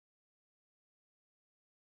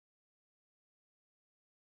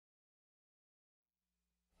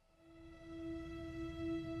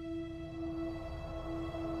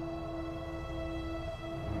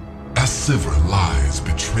Sivir lies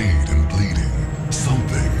betrayed and bleeding,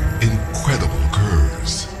 something incredible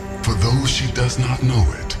occurs. For though she does not know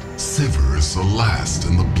it, Sivir is the last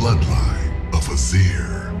in the bloodline of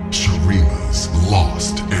Azir, Shurima's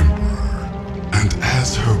lost emperor. And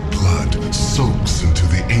as her blood soaks into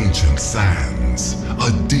the ancient sands,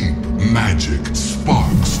 a deep magic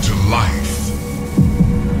sparks to life.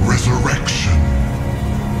 Resurrection.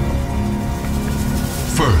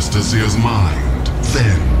 First Azir's mind,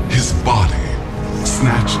 then his body,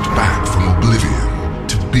 snatched back from oblivion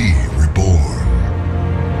to be reborn.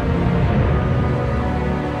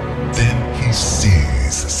 Then he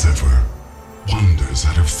sees Sivir, wonders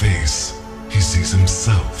at her face. He sees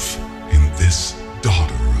himself in this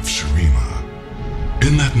daughter of Shurima.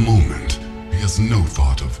 In that moment, he has no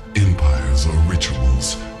thought of empires or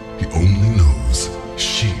rituals. He only knows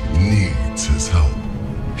she needs his help.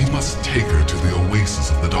 He must take her to the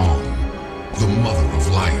oasis of the dawn, the mother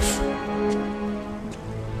of life.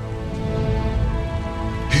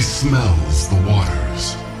 He smells the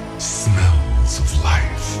waters, smells of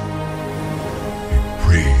life. He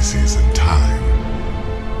prays he's in time.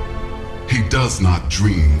 He does not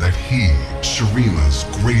dream that he, Shurima's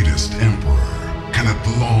greatest emperor, can at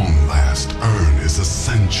long last earn his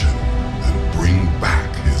ascension and bring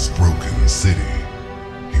back his broken city.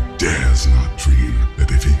 He dares not dream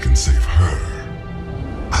that if he can save her,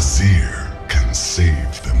 Azir can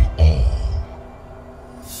save them all.